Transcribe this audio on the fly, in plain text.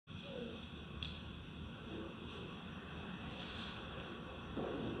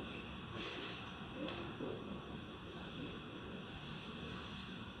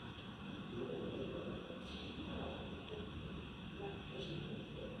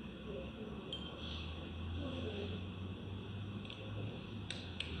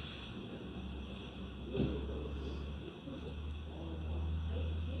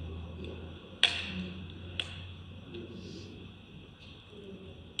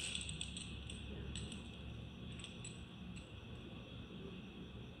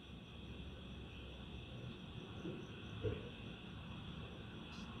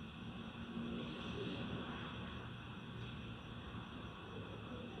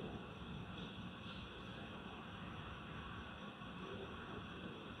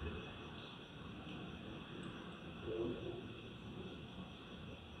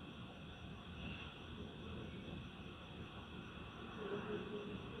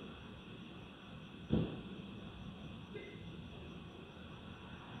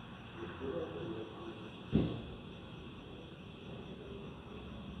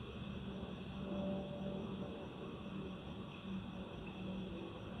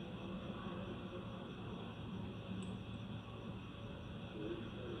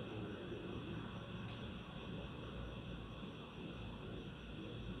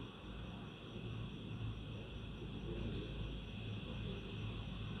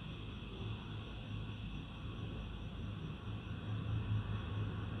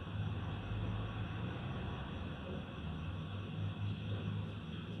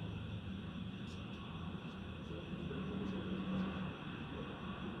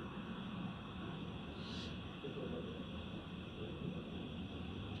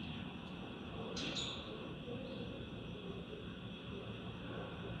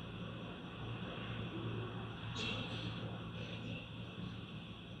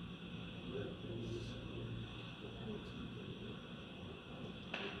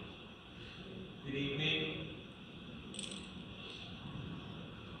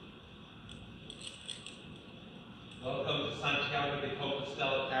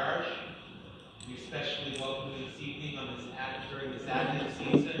We especially welcome you this evening during this Advent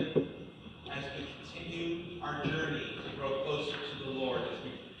season as we continue our journey to grow closer to the Lord as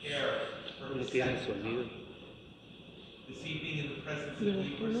we prepare for His second coming. This evening, in the presence of the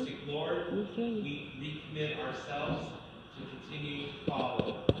Eucharistic Lord, we recommit ourselves to continue to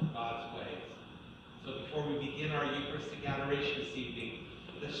follow God's ways. So before we begin our Eucharistic adoration this evening,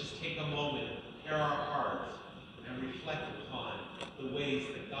 let's just take a moment and prepare our hearts and reflect upon the ways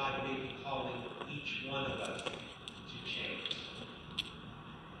that God may be calling each one of us to change.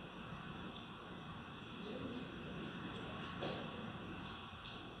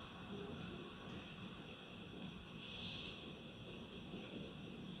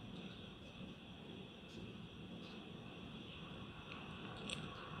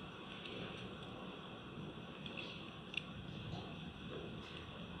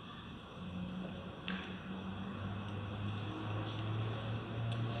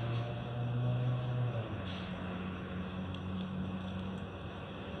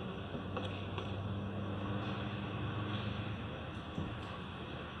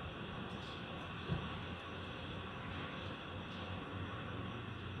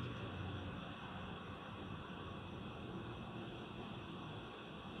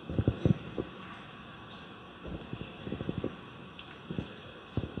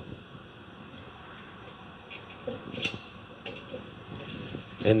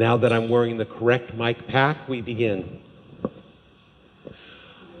 And now that I'm wearing the correct mic pack, we begin.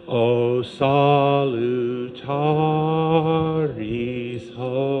 O salutaris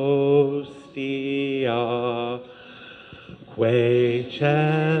hostia, quae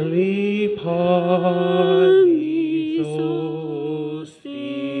celi panis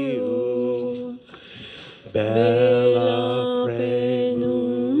ostium, bella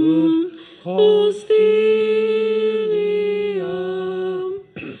premunt hostiliam,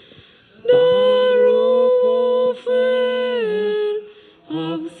 daro pofer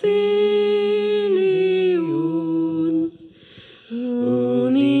auxilium,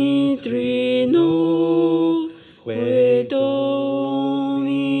 unitrino que Domino,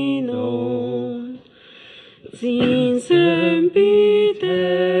 sin sempiterna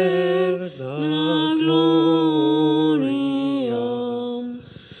gloria,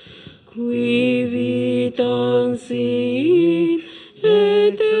 qui vitam sin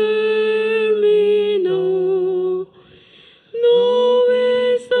et termino,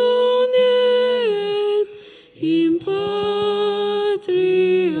 nobis donet in patria.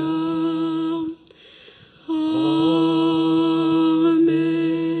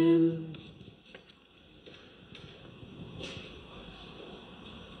 Amen.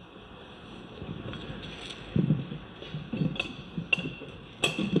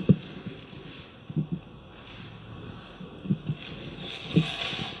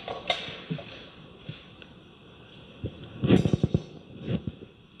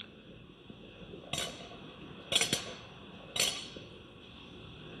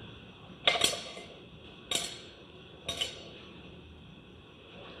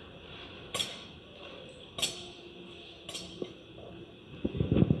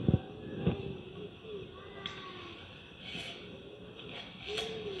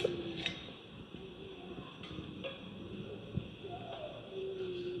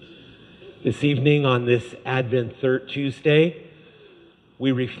 This evening, on this Advent Third Tuesday,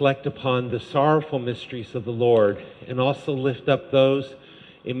 we reflect upon the sorrowful mysteries of the Lord and also lift up those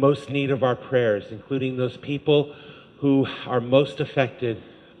in most need of our prayers, including those people who are most affected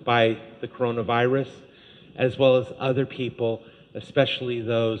by the coronavirus, as well as other people, especially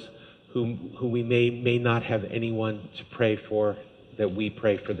those who we may not have anyone to pray for, that we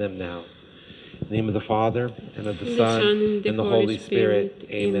pray for them now. In the name of the Father, and of the Son, and the Holy Spirit.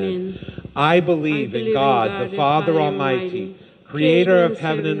 Amen. I believe in God, the Father Almighty, creator of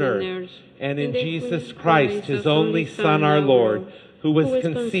heaven and earth, and in Jesus Christ, his only Son, our Lord, who was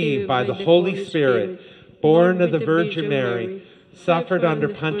conceived by the Holy Spirit, born of the Virgin Mary, suffered under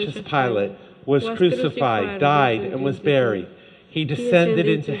Pontius Pilate, was crucified, died, and was buried. He descended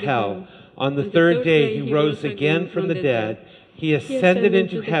into hell. On the third day he rose again from the dead. He ascended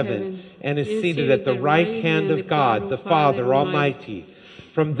into heaven and is seated at the right hand of God, the Father Almighty.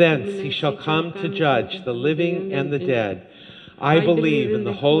 From thence he shall come to judge the living and the dead. I believe in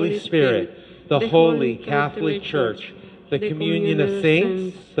the Holy Spirit, the holy Catholic Church, the communion of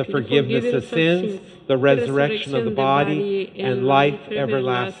saints, the forgiveness of sins, the resurrection of the body, and life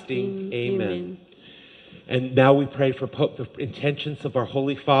everlasting. Amen. And now we pray for the intentions of our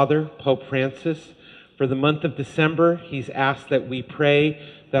Holy Father, Pope Francis. For the month of December, he's asked that we pray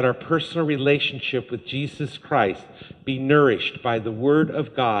that our personal relationship with Jesus Christ be nourished by the Word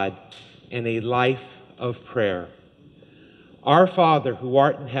of God and a life of prayer. Our Father, who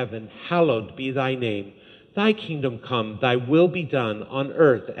art in heaven, hallowed be thy name. Thy kingdom come, thy will be done on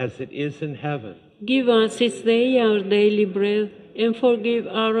earth as it is in heaven. Give us this day our daily bread, and forgive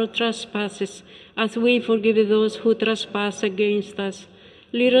our trespasses, as we forgive those who trespass against us.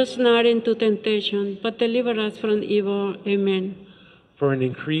 Lead us not into temptation, but deliver us from evil. Amen. For an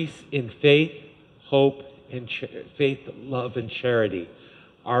increase in faith, hope, and faith, love, and charity.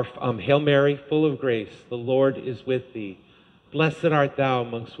 Our Hail Mary, full of grace, the Lord is with thee. Blessed art thou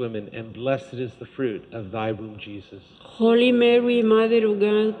amongst women, and blessed is the fruit of thy womb, Jesus. Holy Mary, Mother of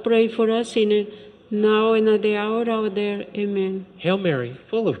God, pray for us sinners, now and at the hour of our death. Amen. Hail Mary,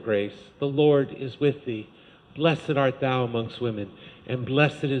 full of grace, the Lord is with thee. Blessed art thou amongst women, and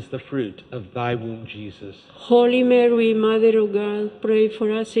blessed is the fruit of thy womb, Jesus. Holy Mary, Mother of God, pray for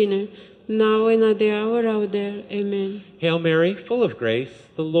us sinners, now and at the hour of our death. Amen. Hail Mary, full of grace,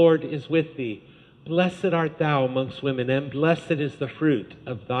 the Lord is with thee. Blessed art thou amongst women, and blessed is the fruit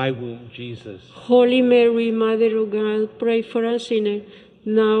of thy womb, Jesus. Holy Mary, Mother of God, pray for us sinners,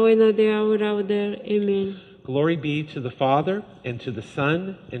 now and at the hour of our death. Amen. Glory be to the Father, and to the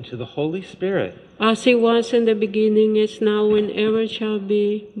Son, and to the Holy Spirit. As it was in the beginning, is now, and ever shall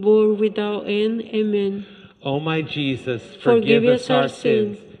be, world without end. Amen. O my Jesus, forgive us our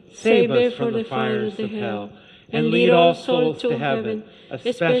sins, save us from the fires of hell, and lead all souls to heaven,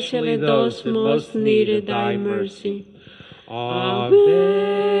 especially those who most needed thy mercy. Ave,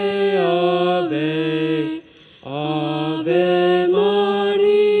 Ave, Ave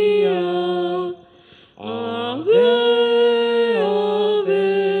Maria. Ave,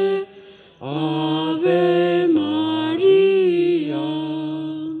 Ave, Ave Maria.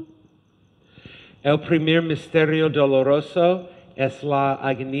 El primer misterio doloroso es la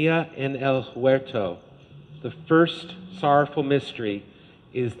agonía en el huerto. The first sorrowful mystery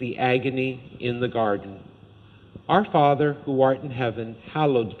is the agony in the garden. Our Father, who art in heaven,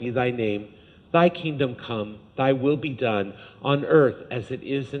 hallowed be thy name. Thy kingdom come, thy will be done, on earth as it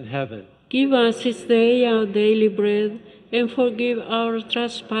is in heaven. Give us this day our daily bread, and forgive our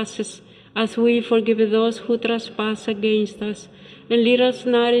trespasses, as we forgive those who trespass against us. And lead us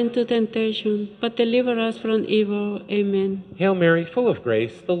not into temptation, but deliver us from evil. Amen. Hail Mary, full of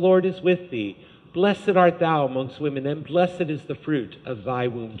grace, the Lord is with thee. Blessed art thou amongst women, and blessed is the fruit of thy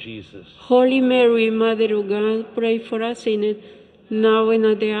womb, Jesus. Holy Mary, Mother of God, pray for us sinners, now and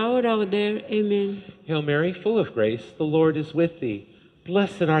at the hour of our death. Amen. Hail Mary, full of grace, the Lord is with thee.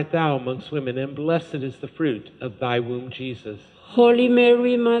 Blessed art thou amongst women, and blessed is the fruit of thy womb, Jesus. Holy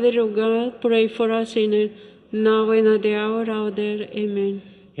Mary, Mother of God, pray for us sinners, now and at the hour of our death. Amen.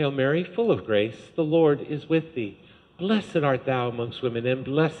 Hail Mary, full of grace, the Lord is with thee. Blessed art thou amongst women, and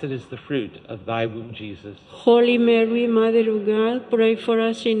blessed is the fruit of thy womb, Jesus. Holy Mary, Mother of God, pray for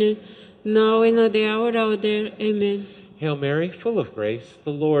us sinners, now and at the hour of our death. Amen. Hail Mary, full of grace,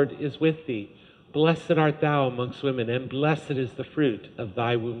 the Lord is with thee. Blessed art thou amongst women, and blessed is the fruit of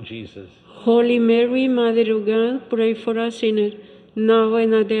thy womb, Jesus. Holy Mary, Mother of God, pray for us sinners, now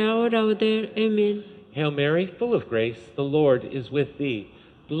and at the hour of our death. Amen. Hail Mary, full of grace, the Lord is with thee.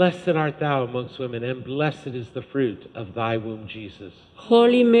 Blessed art thou amongst women, and blessed is the fruit of thy womb, Jesus.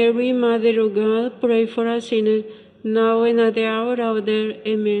 Holy Mary, Mother of God, pray for us sinners, now and at the hour of our death.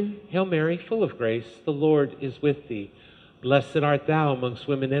 Amen. Hail Mary, full of grace, the Lord is with thee. Blessed art thou amongst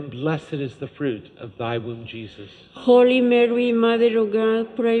women, and blessed is the fruit of thy womb, Jesus. Holy Mary, Mother of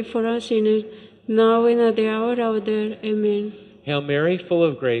God, pray for us sinners, now and at the hour of our death. Amen. Hail Mary, full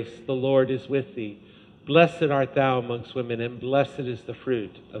of grace, the Lord is with thee. Blessed art thou amongst women, and blessed is the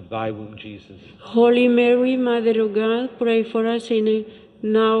fruit of thy womb, Jesus. Holy Mary, Mother of God, pray for us sinners,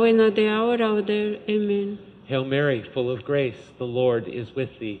 now and at the hour of our death. Amen. Hail Mary, full of grace, the Lord is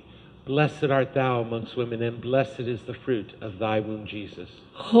with thee. Blessed art thou amongst women, and blessed is the fruit of thy womb, Jesus.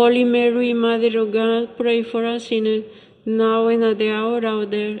 Holy Mary, Mother of God, pray for us sinners, now and at the hour of our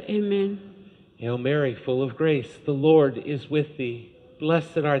death. Amen. Hail Mary, full of grace, the Lord is with thee.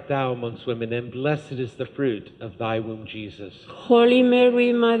 Blessed art thou amongst women, and blessed is the fruit of thy womb, Jesus. Holy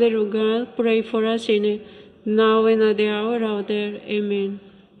Mary, Mother of God, pray for us sinners, now and at the hour of our death. Amen.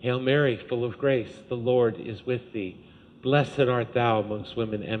 Hail Mary, full of grace, the Lord is with thee. Blessed art thou amongst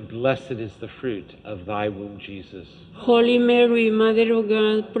women, and blessed is the fruit of thy womb, Jesus. Holy Mary, Mother of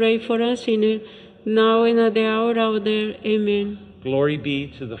God, pray for us sinners, now and at the hour of our death. Amen. Glory be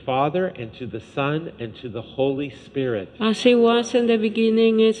to the Father, and to the Son, and to the Holy Spirit. As it was in the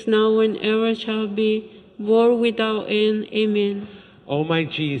beginning, is now, and ever shall be, world without end. Amen. O my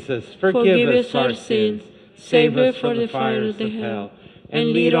Jesus, forgive us our sins, save us from the fires of hell,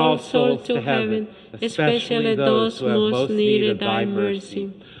 and lead all souls to heaven, especially those who have most needed thy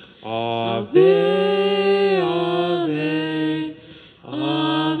mercy. Ave, Ave,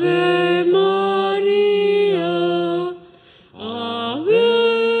 Ave Maria. Ave,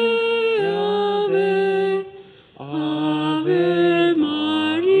 Ave, Ave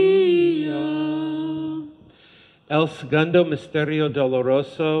Maria. El segundo misterio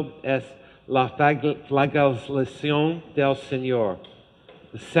doloroso es la flagelación del Señor.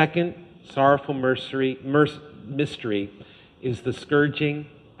 The second sorrowful mystery is the scourging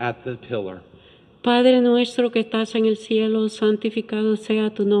at the pillar. Padre nuestro que estás en el cielo, santificado sea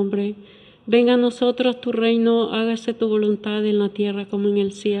tu nombre. Venga a nosotros tu reino, hágase tu voluntad en la tierra como en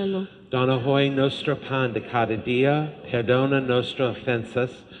el cielo. Dona hoy nuestro pan de cada día, perdona nuestras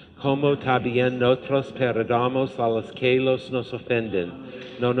ofensas, como también nosotros perdonamos a los que nos ofenden.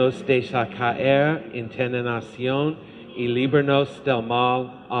 No nos dejes caer en tentación y líbranos del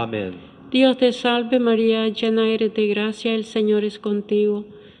mal. Amén. Dios te salve María, llena eres de gracia, el Señor es contigo.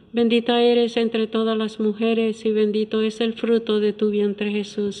 Bendita eres entre todas las mujeres y bendito es el fruto de tu vientre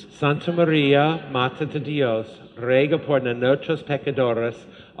Jesús. Santa María, Madre de Dios, ruega por nosotros pecadores,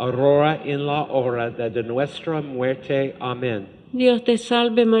 ahora en la hora de nuestra muerte. Amén. Dios te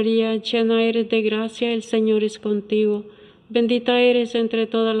salve María, llena eres de gracia, el Señor es contigo. Bendita eres entre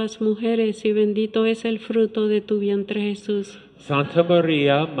todas las mujeres y bendito es el fruto de tu vientre Jesús. Santa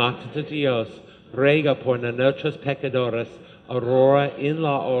María, Madre de Dios, ruega por nosotros pecadores, ahora en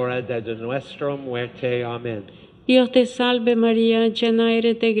la hora de nuestra muerte. Amén. Dios te salve María, llena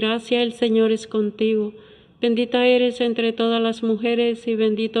eres de gracia, el Señor es contigo. Bendita eres entre todas las mujeres y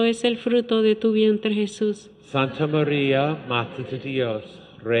bendito es el fruto de tu vientre Jesús. Santa María, Madre de Dios,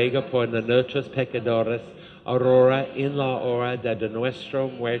 ruega por nosotros pecadores, ahora en la hora de nuestra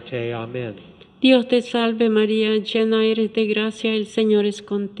muerte. Amén. Dios te salve María, llena eres de gracia, el Señor es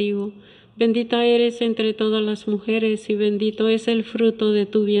contigo. Bendita eres entre todas las mujeres y bendito es el fruto de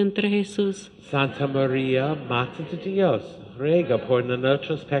tu vientre Jesús. Santa María, Madre de Dios, ruega por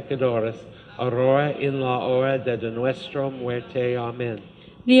nosotros pecadores, ahora en la hora de nuestra muerte. Amén.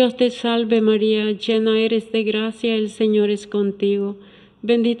 Dios te salve María, llena eres de gracia, el Señor es contigo.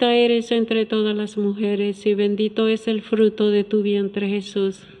 Bendita eres entre todas las mujeres y bendito es el fruto de tu vientre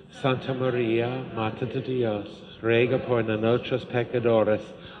Jesús. Santa María, Madre de Dios, ruega por nosotros pecadores,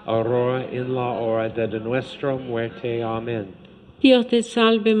 ahora en la hora de nuestra muerte. Amén. Dios te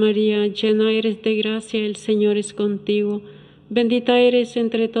salve María, llena eres de gracia, el Señor es contigo. Bendita eres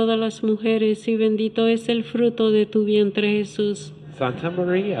entre todas las mujeres y bendito es el fruto de tu vientre Jesús. Santa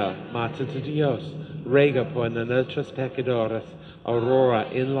María, Madre de Dios, ruega por nosotros pecadores, ahora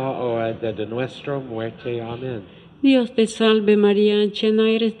en la hora de nuestra muerte. Amén. Dios te salve María, llena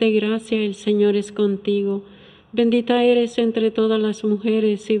eres de gracia, el Señor es contigo. Bendita eres entre todas las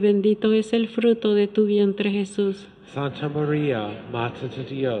mujeres y bendito es el fruto de tu vientre Jesús. Santa María, Madre de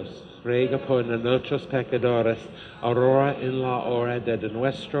Dios, ruega por nosotros pecadores, ahora en la hora de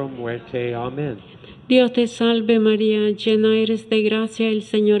nuestra muerte. Amén. Dios te salve María, llena eres de gracia, el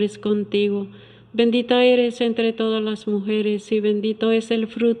Señor es contigo. Bendita eres entre todas las mujeres y bendito es el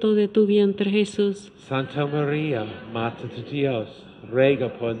fruto de tu vientre Jesús. Santa María, Madre de Dios, ruega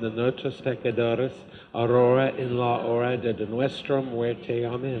por nosotros pecadores, ahora en la hora de nuestra muerte.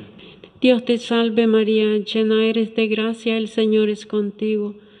 Amén. Dios te salve María, llena eres de gracia, el Señor es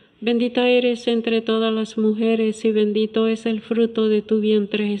contigo. Bendita eres entre todas las mujeres y bendito es el fruto de tu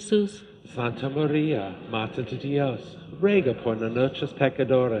vientre Jesús. Santa María, Madre de Dios, ruega por nosotros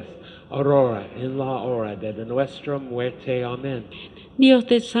pecadores, ahora en la hora de nuestra muerte. Amén. Dios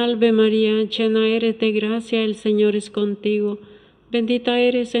te salve María, llena eres de gracia, el Señor es contigo. Bendita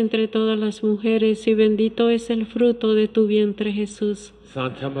eres entre todas las mujeres y bendito es el fruto de tu vientre Jesús.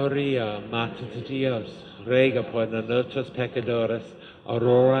 Santa María, Madre de Dios, ruega por nosotros pecadores,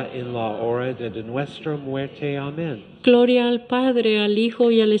 ahora en la hora de nuestra muerte. Amén. Gloria al Padre, al Hijo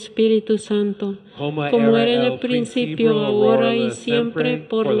y al Espíritu Santo, como era en el principio, ahora y siempre,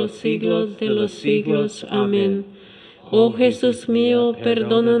 por los siglos de los siglos. Amén. Oh Jesús mío,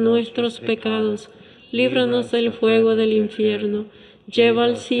 perdona nuestros pecados, líbranos del fuego del infierno, lleva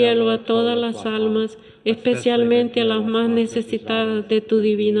al cielo a todas las almas, especialmente a las más necesitadas de tu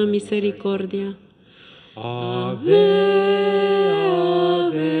divina misericordia. Ave,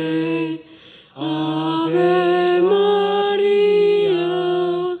 ave, ave María.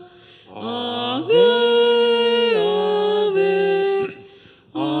 Ave, ave,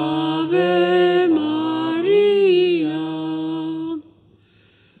 ave María.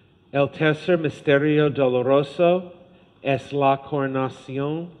 El tercer misterio doloroso es la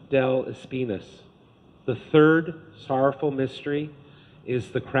coronación de espinas. The third sorrowful mystery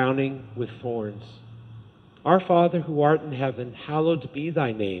is the crowning with thorns. Our Father who art in heaven, hallowed be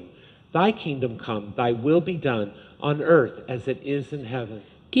thy name. Thy kingdom come, thy will be done, on earth as it is in heaven.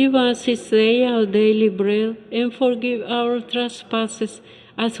 Give us this day our daily bread, and forgive our trespasses,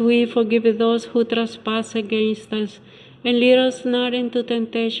 as we forgive those who trespass against us. And lead us not into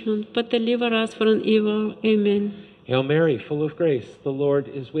temptation, but deliver us from evil. Amen. Hail Mary, full of grace, the Lord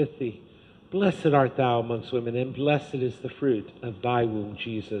is with thee. Blessed art thou amongst women, and blessed is the fruit of thy womb,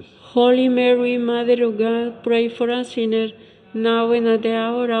 Jesus. Holy Mary, Mother of God, pray for us sinners, now and at the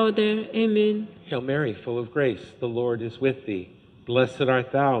hour of our death. Amen. Hail Mary, full of grace, the Lord is with thee. Blessed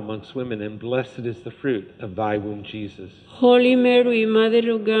art thou amongst women, and blessed is the fruit of thy womb, Jesus. Holy Mary,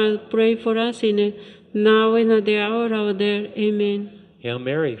 Mother of God, pray for us sinners, now and at the hour of our death. Amen. Hail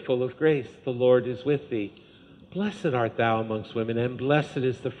Mary, full of grace, the Lord is with thee. Blessed art thou amongst women, and blessed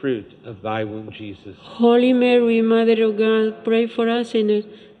is the fruit of thy womb, Jesus. Holy Mary, Mother of God, pray for us sinners,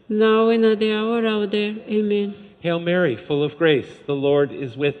 now and at the hour of our death. Amen. Hail Mary, full of grace, the Lord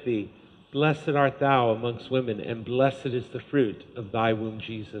is with thee. Blessed art thou amongst women, and blessed is the fruit of thy womb,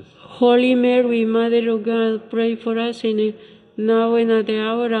 Jesus. Holy Mary, Mother of God, pray for us sinners, now and at the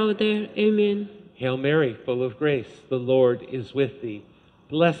hour of our death. Amen. Hail Mary, full of grace, the Lord is with thee.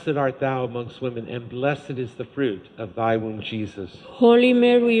 Blessed art thou amongst women, and blessed is the fruit of thy womb, Jesus. Holy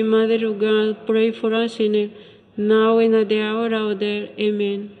Mary, Mother of God, pray for us sinners, now and at the hour of our death.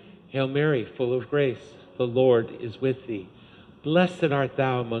 Amen. Hail Mary, full of grace, the Lord is with thee. Blessed art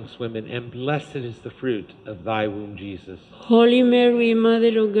thou amongst women, and blessed is the fruit of thy womb, Jesus. Holy Mary,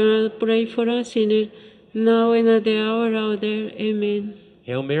 Mother of God, pray for us sinners, now and at the hour of our death. Amen.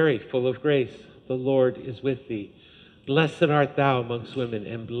 Hail Mary, full of grace, the Lord is with thee. Blessed art thou amongst women,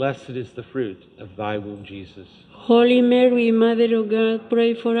 and blessed is the fruit of thy womb, Jesus. Holy Mary, Mother of God,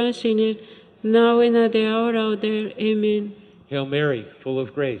 pray for us sinners, now and at the hour of our death. Amen. Hail Mary, full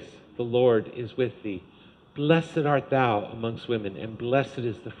of grace, the Lord is with thee. Blessed art thou amongst women, and blessed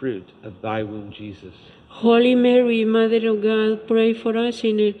is the fruit of thy womb, Jesus. Holy Mary, Mother of God, pray for us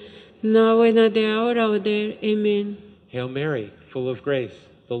sinners, now and at the hour of our death. Amen. Hail Mary, full of grace,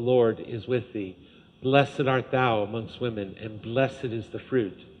 the Lord is with thee. Blessed art thou amongst women, and blessed is the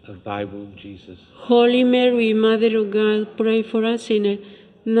fruit of thy womb, Jesus. Holy Mary, Mother of God, pray for us sinners,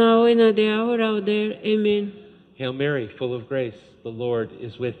 now and at the hour of our death. Amen. Hail Mary, full of grace, the Lord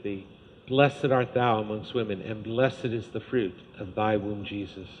is with thee. Blessed art thou amongst women, and blessed is the fruit of thy womb,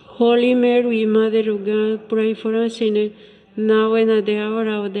 Jesus. Holy Mary, Mother of God, pray for us sinners, now and at the hour of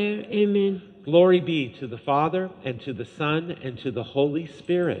our death. Amen. Glory be to the Father, and to the Son, and to the Holy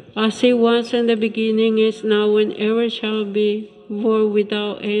Spirit. As it was in the beginning, is now, and ever shall be, world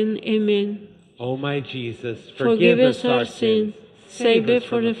without end. Amen. O my Jesus, Forgive us our sins, save us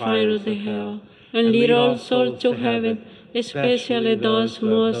from the fire of the hell, and lead all souls to heaven, especially those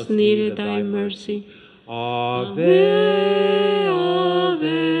most needed thy mercy. Ave